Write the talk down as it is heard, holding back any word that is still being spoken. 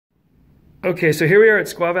Okay, so here we are at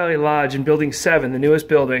Squaw Valley Lodge in Building 7, the newest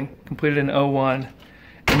building, completed in '01.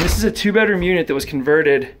 And this is a 2-bedroom unit that was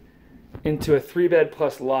converted into a 3-bed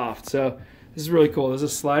plus loft. So this is really cool. There's a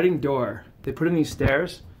sliding door. They put in these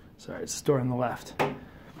stairs. Sorry, it's the door on the left.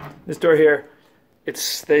 This door here,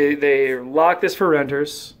 they lock this for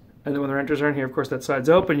renters. And then when the renters aren't here, of course, that side's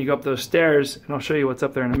open. You go up those stairs, and I'll show you what's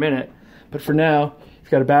up there in a minute. But for now, you've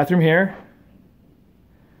got a bathroom here.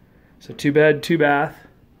 So 2-bed, 2-bath.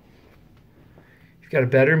 You've got a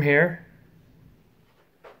bedroom here.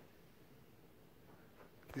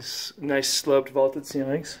 These nice sloped vaulted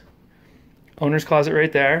ceilings. Owner's closet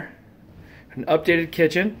right there. An updated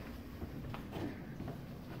kitchen.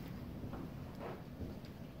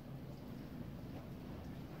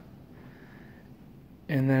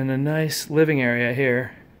 And then a nice living area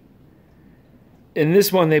here. In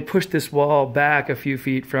this one, they pushed this wall back a few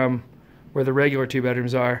feet from where the regular 2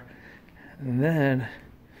 bedrooms are. And then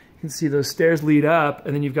you can see those stairs lead up,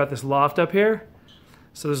 and then you've got this loft up here.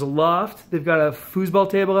 So there's a loft. They've got a foosball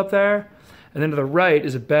table up there. And then to the right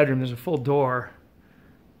is a bedroom. There's a full door,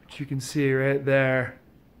 which you can see right there,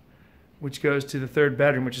 which goes to the 3rd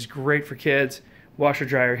bedroom, which is great for kids. Washer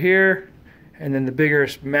dryer here. And then the bigger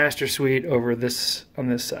master suite over this on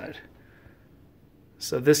this side.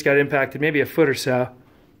 So this got impacted maybe a foot or so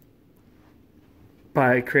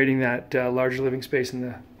by creating that larger living space in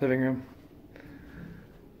the living room.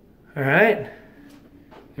 All right, there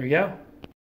we go.